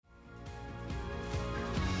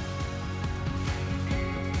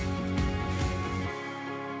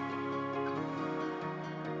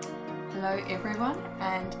Hello everyone,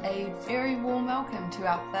 and a very warm welcome to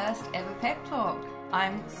our first ever Pep Talk.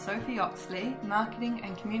 I'm Sophie Oxley, Marketing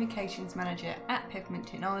and Communications Manager at Peppermint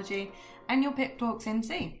Technology and your Pep Talks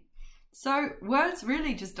MC. So words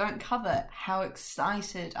really just don't cover how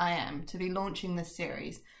excited I am to be launching this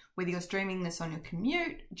series, whether you're streaming this on your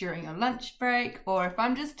commute, during your lunch break, or if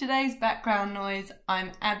I'm just today's background noise,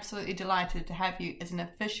 I'm absolutely delighted to have you as an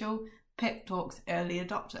official Pep Talks early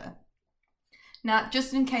adopter. Now,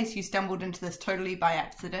 just in case you stumbled into this totally by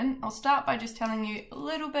accident, I'll start by just telling you a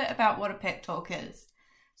little bit about what a Pep Talk is.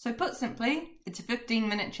 So put simply, it's a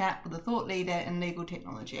 15-minute chat with a thought leader in legal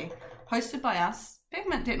technology, hosted by us,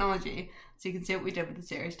 Peppermint Technology, so you can see what we did with the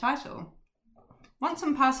series title. Once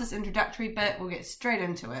I'm past this introductory bit, we'll get straight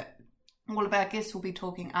into it. All of our guests will be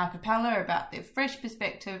talking a cappella about their fresh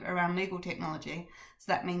perspective around legal technology,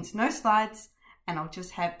 so that means no slides, and I'll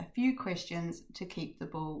just have a few questions to keep the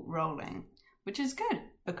ball rolling. Which is good,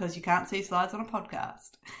 because you can't see slides on a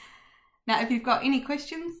podcast. Now, if you've got any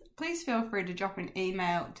questions, please feel free to drop an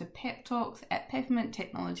email to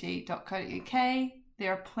peptalks@pepperminttechnology.co.uk.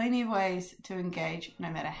 There are plenty of ways to engage,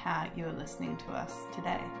 no matter how you're listening to us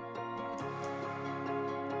today.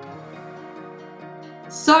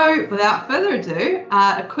 So, without further ado,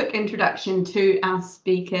 a quick introduction to our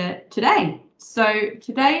speaker today. So,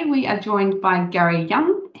 today we are joined by Gary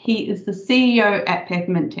Young. He is the CEO at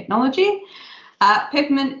Peppermint Technology.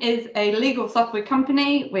 Peppermint is a legal software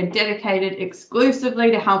company. We're dedicated exclusively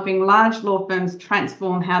to helping large law firms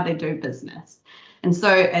transform how they do business. And so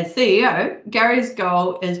as CEO, Gary's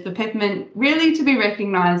goal is for Peppermint really to be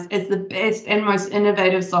recognised as the best and most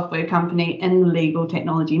innovative software company in the legal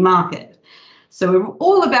technology market. So we're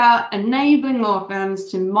all about enabling law firms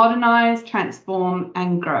to modernise, transform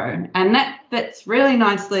and grow. And that fits really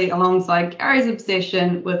nicely alongside Gary's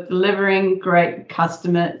obsession with delivering great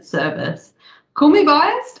customer service. Call me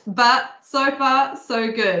biased, but so far, so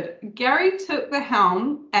good. Gary took the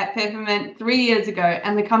helm at Peppermint 3 years ago,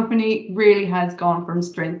 and the company really has gone from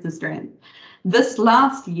strength to strength. This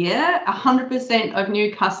last year, 100% of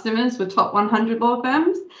new customers were top 100 law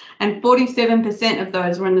firms, and 47% of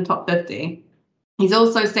those were in the top 50. He's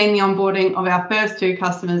also seen the onboarding of our first 2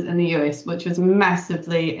 customers in the US, which was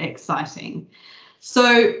massively exciting.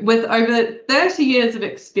 So with over 30 years of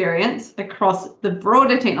experience across the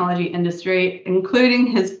broader technology industry, including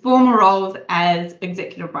his former roles as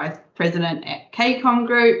Executive Vice President at KCOM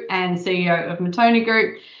Group and CEO of Matoni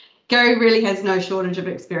Group, Gary really has no shortage of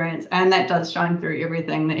experience, and that does shine through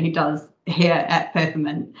everything that he does here at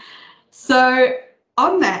Peppermint. So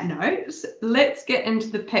on that note, let's get into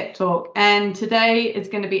the pep talk, and today is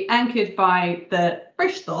going to be anchored by the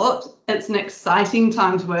fresh thought: it's an exciting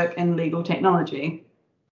time to work in legal technology.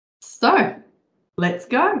 So let's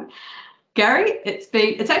go. Gary,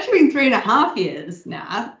 it's actually been 3.5 years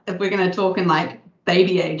now, if we're going to talk in like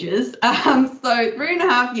baby ages. So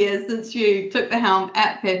 3.5 years since you took the helm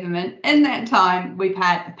at Peppermint. In that time, we've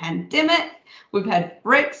had a pandemic, we've had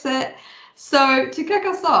Brexit. So to kick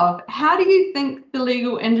us off, how do you think the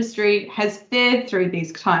legal industry has fared through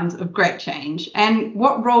these times of great change? And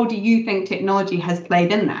what role do you think technology has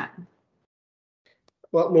played in that?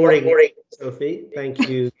 Well, morning, Sophie. Thank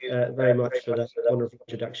you very much for that wonderful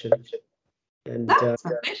introduction. And That's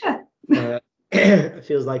my pleasure. It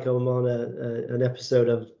feels like I'm on an episode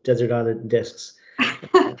of Desert Island Discs,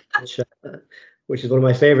 which is one of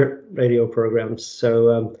my favorite radio programs.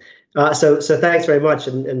 So thanks very much,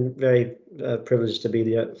 and very privileged to be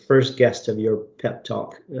the first guest of your Pep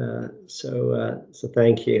Talk. So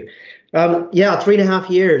thank you. 3.5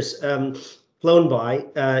 years flown by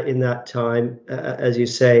in that time, as you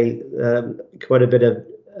say. Quite a bit of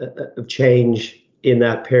change in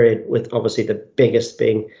that period, with obviously the biggest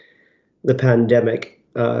being the pandemic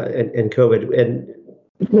and COVID, and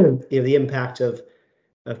the impact of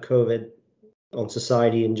COVID on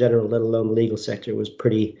society in general, let alone the legal sector, was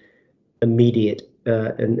pretty immediate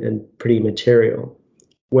and pretty material.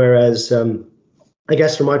 Whereas, I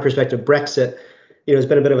guess from my perspective, Brexit, has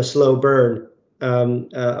been a bit of a slow burn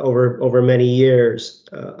over many years,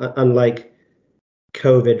 unlike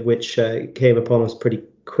COVID, which came upon us pretty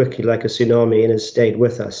quickly like a tsunami and has stayed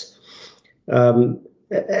with us. And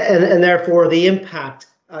therefore, the impact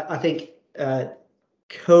I think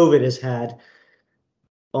COVID has had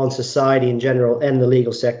on society in general and the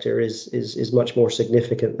legal sector is much more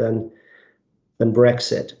significant than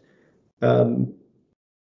Brexit. And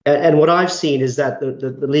what I've seen is that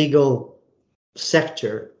the legal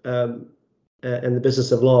sector and the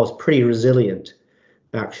business of law is pretty resilient,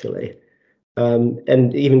 actually.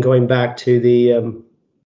 And even going back to the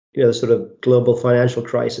sort of global financial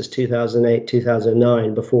crisis, 2008,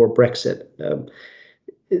 2009, before Brexit,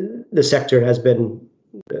 the sector has been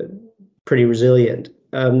pretty resilient,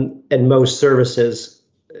 and most services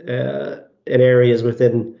and areas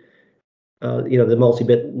within the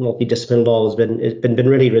multidisciplinary law has been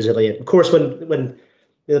really resilient. Of course, when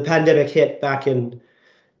the pandemic hit back in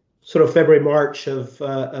sort of February, March of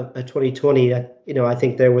 2020, I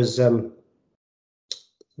think there was an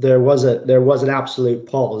absolute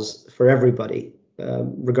pause for everybody,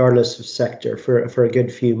 regardless of sector, for a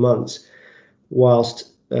good few months, whilst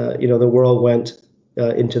the world went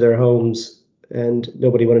into their homes and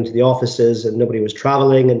nobody went into the offices and nobody was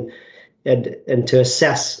traveling, and to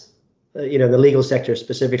assess, the legal sector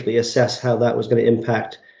specifically, assess how that was going to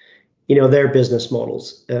impact their business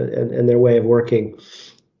models and their way of working.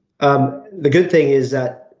 The good thing is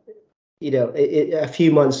that a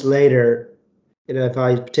few months later, if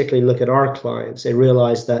I particularly look at our clients, they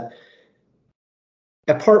realize that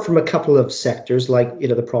apart from a couple of sectors like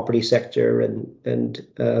the property sector and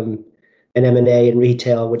M&A and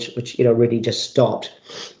retail, which really just stopped,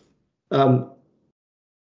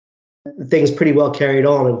 things pretty well carried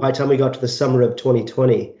on. And by the time we got to the summer of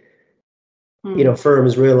 2020,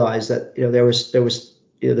 firms realized that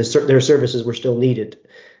their services were still needed.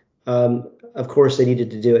 Of course, they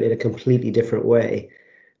needed to do it in a completely different way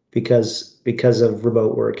because of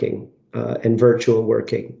remote working and virtual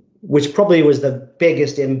working, which probably was the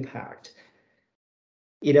biggest impact.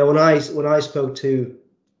 When I spoke to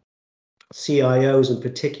CIOs in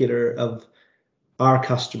particular of our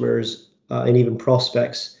customers and even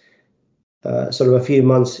prospects, sort of a few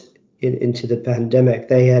months into the pandemic,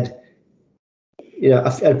 they had,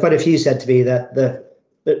 quite a few said to me that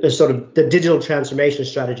the sort of the digital transformation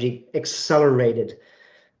strategy accelerated.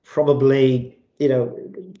 Probably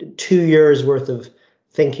 2 years worth of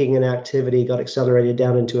thinking and activity got accelerated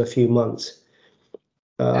down into a few months,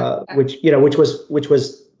 which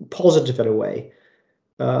was positive in a way.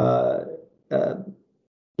 A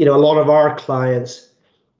lot of our clients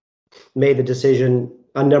made the decision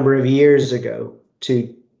a number of years ago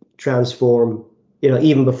to transform,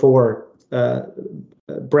 even before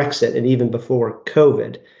Brexit and even before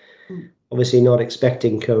COVID. Obviously not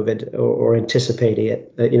expecting COVID or anticipating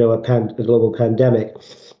it, a global pandemic,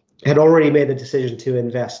 had already made the decision to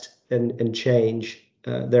invest and change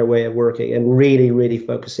their way of working, and really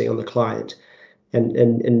focusing on the client and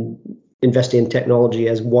investing in technology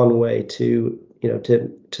as one way to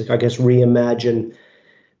I guess reimagine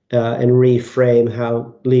and reframe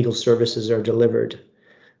how legal services are delivered,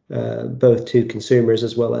 both to consumers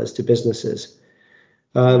as well as to businesses.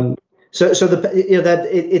 There's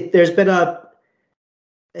been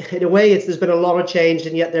there's been a lot of change,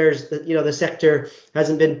 and yet the sector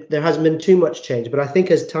hasn't been too much change. But I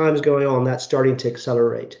think as time's going on, that's starting to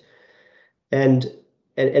accelerate. And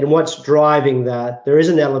what's driving that? There is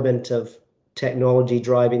an element of technology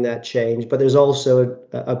driving that change, but there's also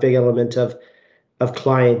a big element of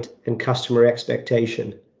client and customer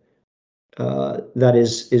expectation that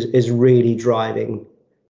is really driving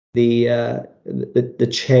the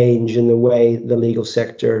change in the way the legal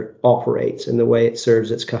sector operates and the way it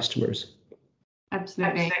serves its customers.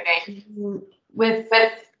 Absolutely.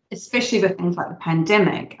 Especially with things like the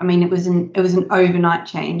pandemic, I mean, it was an overnight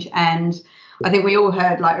change, and I think we all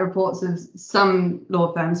heard reports of some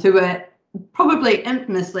law firms who were probably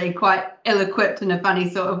infamously quite ill-equipped in a funny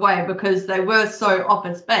sort of way, because they were so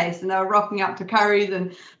office-based and they were rocking up to curries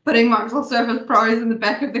and putting Microsoft Surface Pros in the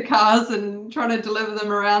back of the cars and trying to deliver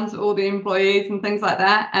them around to all the employees and things like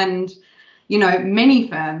that. And, many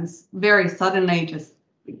firms very suddenly just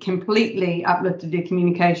completely uplifted their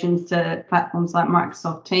communications to platforms like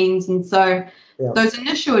Microsoft Teams. And so those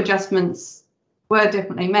initial adjustments were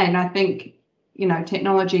definitely made. And I think,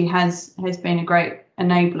 technology has been a great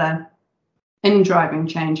enabler in driving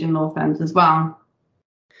change in law firms as well.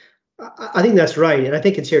 I think that's right, and I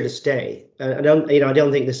think it's here to stay. I don't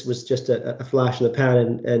think this was just a flash in the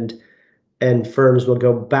pan, and firms will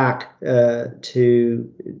go back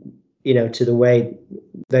to the way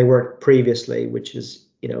they worked previously, which is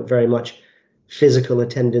very much physical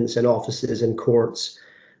attendance in offices and courts.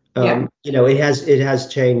 It has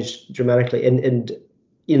changed dramatically, and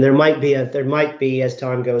there might be as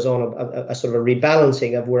time goes on a sort of a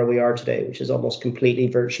rebalancing of where we are today, which is almost completely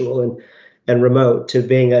virtual and remote, to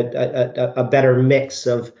being a better mix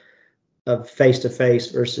of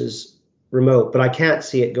face-to-face versus remote. But I can't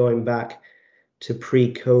see it going back to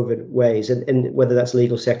pre-COVID ways, and whether that's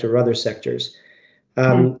legal sector or other sectors.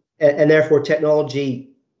 And therefore technology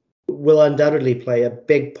will undoubtedly play a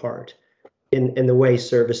big part in the way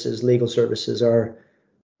legal services are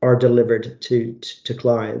delivered to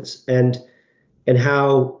clients, and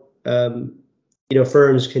how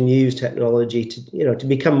firms can use technology to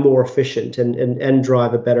become more efficient and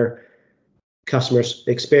drive a better customer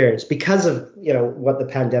experience because of what the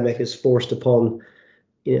pandemic has forced upon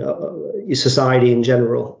society in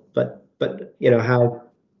general, but how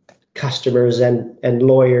customers and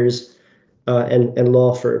lawyers and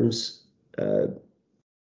law firms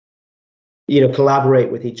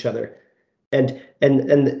collaborate with each other, and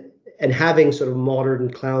having sort of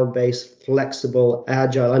modern cloud-based, flexible,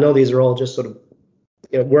 agile. I know these are all just sort of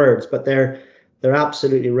words, but they're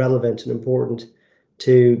absolutely relevant and important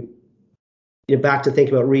to back to think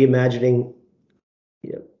about reimagining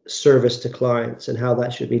service to clients and how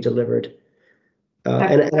that should be delivered.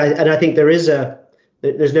 And I think there's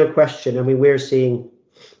no question. I mean, we're seeing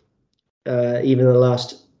even in the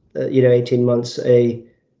last 18 months an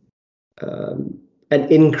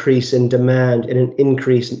increase in demand and an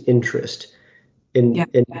increase in interest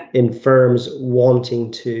in firms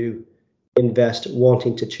wanting to invest,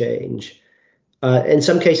 wanting to change. In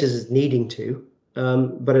some cases, it's needing to,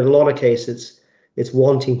 but in a lot of cases, it's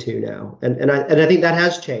wanting to now. And I think that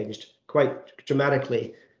has changed quite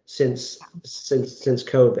dramatically since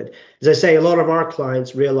COVID. As I say, a lot of our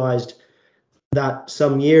clients realized that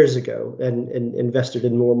some years ago and invested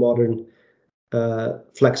in more modern,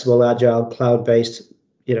 flexible, agile, cloud-based,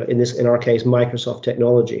 in our case, Microsoft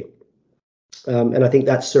technology. And I think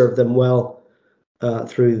that served them well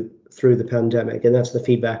through the pandemic, and that's the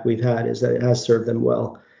feedback we've had, is that it has served them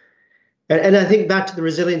well. And I think back to the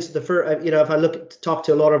resilience of the firm, if I talk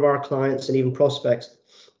to a lot of our clients and even prospects,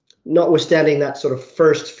 notwithstanding that sort of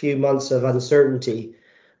first few months of uncertainty,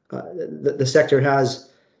 the sector has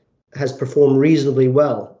performed reasonably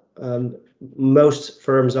well. Most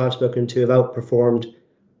firms I've spoken to have outperformed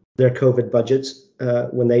their COVID budgets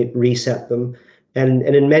when they reset them. And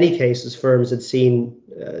in many cases, firms had seen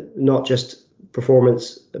not just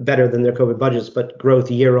performance better than their COVID budgets, but growth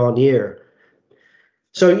year on year.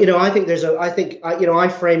 So, I think I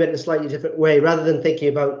frame it in a slightly different way. Rather than thinking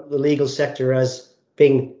about the legal sector as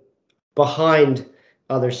being behind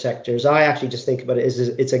other sectors, I actually just think about it as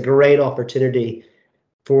it's a great opportunity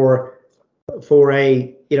for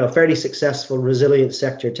a fairly successful, resilient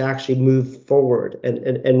sector to actually move forward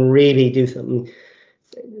and really do something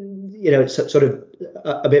sort of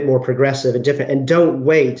a bit more progressive and different, and don't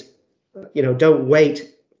wait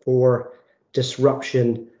for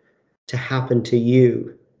disruption to happen to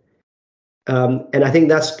you. And I think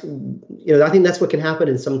that's what can happen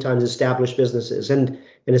in sometimes established businesses and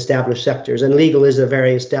in established sectors. And legal is a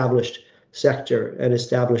very established sector, an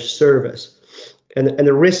established service. And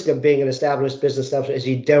the risk of being an established business is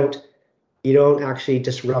you don't actually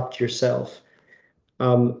disrupt yourself.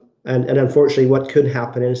 And unfortunately, what could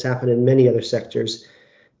happen, and it's happened in many other sectors,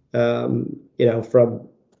 from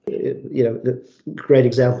the great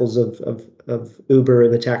examples of Uber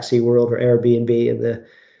in the taxi world, or Airbnb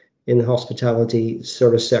in the hospitality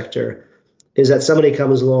sort of sector, is that somebody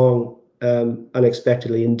comes along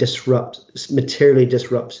unexpectedly and materially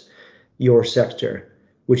disrupts your sector,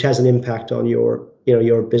 which has an impact on your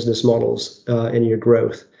business models and your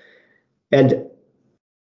growth. And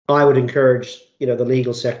I would encourage the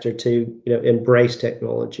legal sector to embrace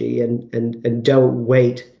technology and don't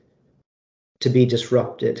wait to be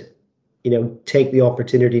disrupted. Take the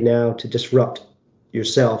opportunity now to disrupt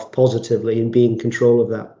yourself positively and be in control of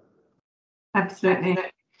that. Absolutely.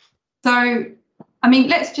 So, I mean,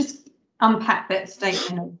 let's just unpack that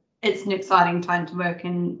statement of it's an exciting time to work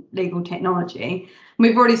in legal technology.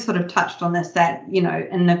 We've already sort of touched on this, that,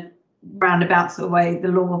 in the roundabout sort of way, the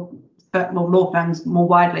law firms more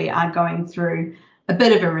widely are going through a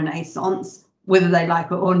bit of a renaissance, whether they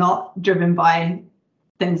like it or not, driven by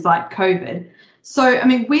things like COVID. So, I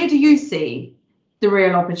mean, where do you see the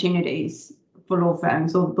real opportunities for law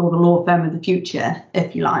firms, or the law firm of the future,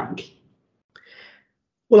 if you like?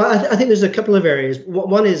 Well, I think there's a couple of areas.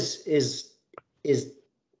 One is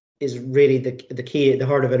really the key at the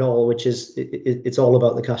heart of it all, which is it's all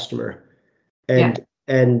about the customer, and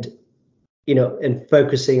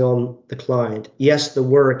focusing on the client. Yes, the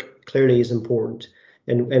work clearly is important,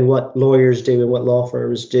 and what lawyers do and what law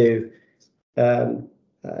firms do,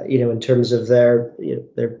 in terms of their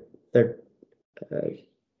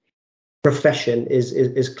profession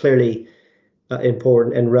is clearly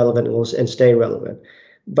important and relevant, and stay relevant.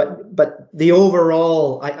 But the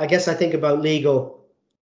overall, I guess I think about legal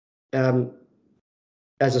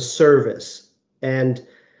as a service, and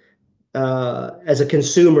as a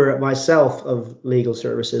consumer myself of legal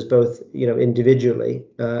services, both individually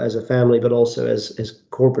as a family, but also as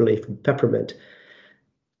corporately from Peppermint.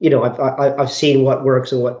 I've seen what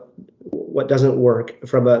works and what doesn't work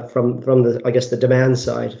from the, I guess, the demand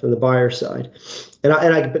side, from the buyer side. And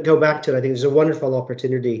I go back to it. I think there's a wonderful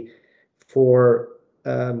opportunity for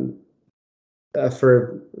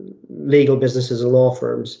legal businesses and law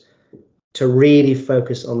firms to really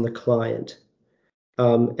focus on the client,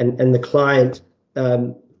 and the client,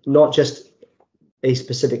 not just a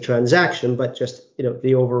specific transaction, but just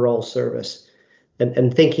the overall service,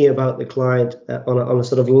 and thinking about the client on a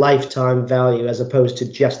sort of lifetime value, as opposed to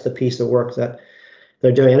just the piece of work that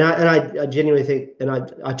they're doing. And I genuinely think, and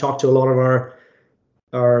I talk to a lot of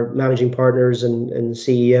our managing partners and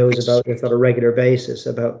CEOs about this on a regular basis,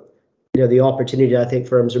 about the opportunity I think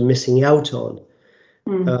firms are missing out on,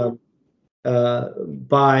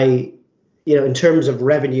 by in terms of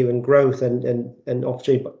revenue and growth and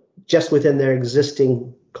opportunity, just within their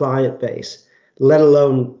existing client base, let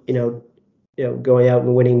alone going out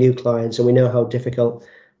and winning new clients. And we know how difficult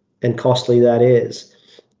and costly that is.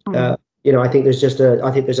 I think there's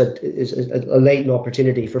a latent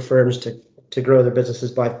opportunity for firms to grow their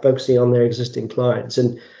businesses by focusing on their existing clients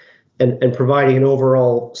and providing an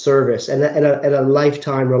overall service and a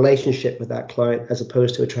lifetime relationship with that client, as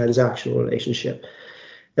opposed to a transactional relationship.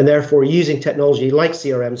 And therefore, using technology like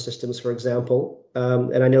CRM systems, for example,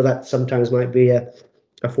 and I know that sometimes might be a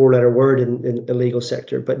four-letter word in the legal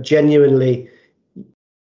sector, but genuinely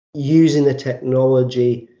using the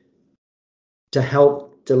technology to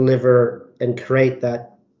help deliver and create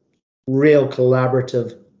that real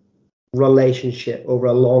collaborative relationship over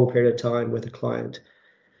a long period of time with a client.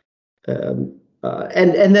 And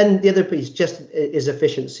then the other piece just is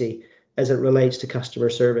efficiency as it relates to customer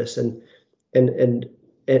service, and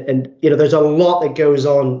there's a lot that goes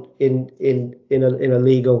on in a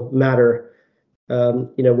legal matter,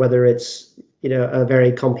 whether it's a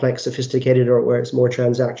very complex, sophisticated, or where it's more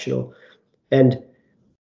transactional, and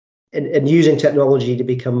using technology to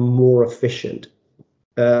become more efficient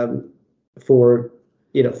for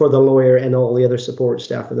the lawyer and all the other support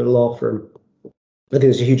staff of the law firm. I think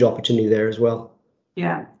there's a huge opportunity there as well.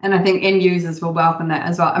 Yeah, and I think end users will welcome that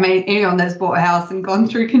as well. I mean, anyone that's bought a house and gone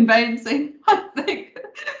through conveyancing, I think,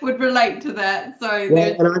 would relate to that. So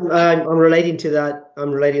and I'm relating to that.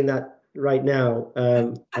 I'm relating that right now.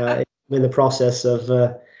 I'm in the process of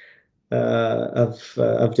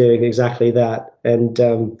doing exactly that, and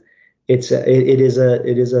it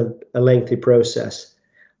is a lengthy process,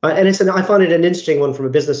 and I find it an interesting one from a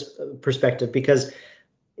business perspective, because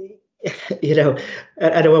I don't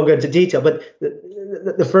want to go into detail, but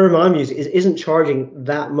the firm I'm using isn't charging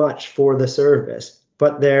that much for the service,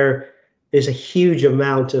 but there is a huge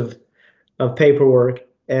amount of paperwork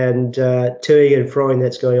and toing and froing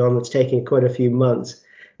that's going on, that's taking quite a few months,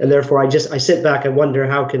 and therefore I sit back and wonder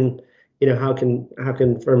how can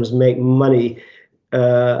firms make money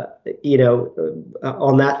on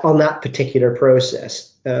that particular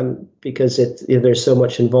process, because there's so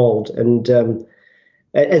much involved, and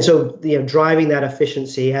so driving that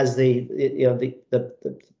efficiency has the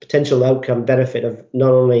potential outcome benefit of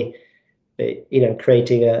not only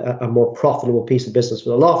creating a more profitable piece of business for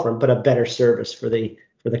the law firm, but a better service for the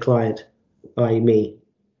client, i.e. me.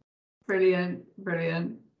 Brilliant.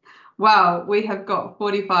 Wow, we have got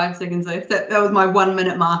 45 seconds left. That was my 1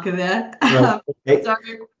 minute marker there. Right. Okay. So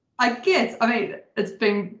I guess, it's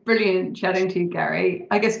been brilliant chatting to you, Gary.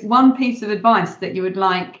 I guess one piece of advice that you would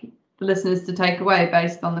like the listeners to take away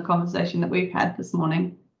based on the conversation that we've had this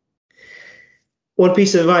morning. One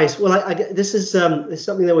piece of advice. Well, this is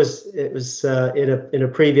something that was in a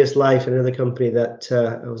previous life in another company that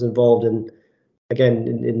I was involved in, again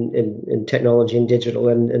in technology and digital,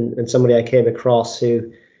 and somebody I came across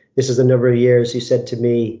who, this is a number of years, who said to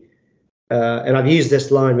me, and I've used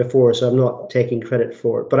this line before, so I'm not taking credit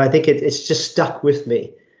for it, but I think it's just stuck with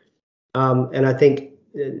me, and I think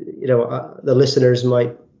the listeners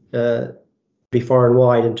might be far and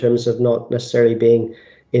wide in terms of not necessarily being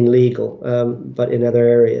in legal, but in other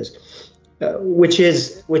areas, which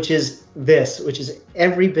is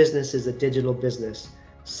every business is a digital business.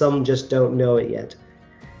 Some just don't know it yet.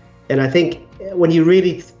 And I think when you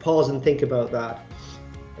really pause and think about that,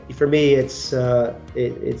 for me, it's a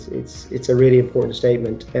really important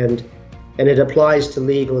statement, and it applies to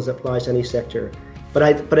legal as it applies to any sector. But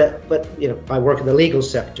I work in the legal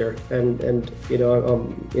sector, and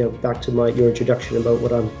back to your introduction about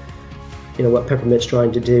what Peppermint's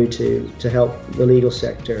trying to do to help the legal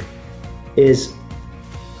sector there's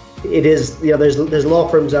law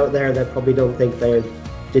firms out there that probably don't think they're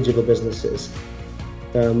digital businesses,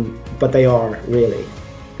 but they are really,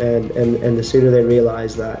 and the sooner they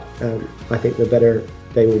realize that, I think the better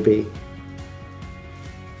they will be.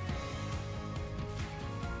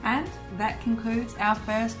 And that that concludes our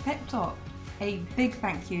first Pep Talk. A big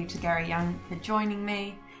thank you to Gary Young for joining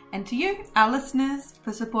me, and to you, our listeners,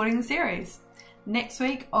 for supporting the series. Next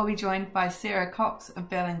week, I'll be joined by Sarah Cox of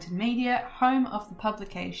Burlington Media, home of the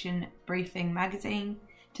publication Briefing Magazine.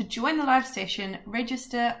 To join the live session,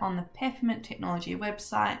 register on the Peppermint Technology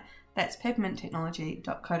website. That's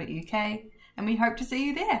pepperminttechnology.co.uk, and we hope to see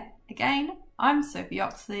you there. Again, I'm Sophie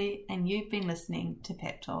Oxley, and you've been listening to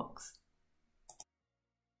Pep Talks.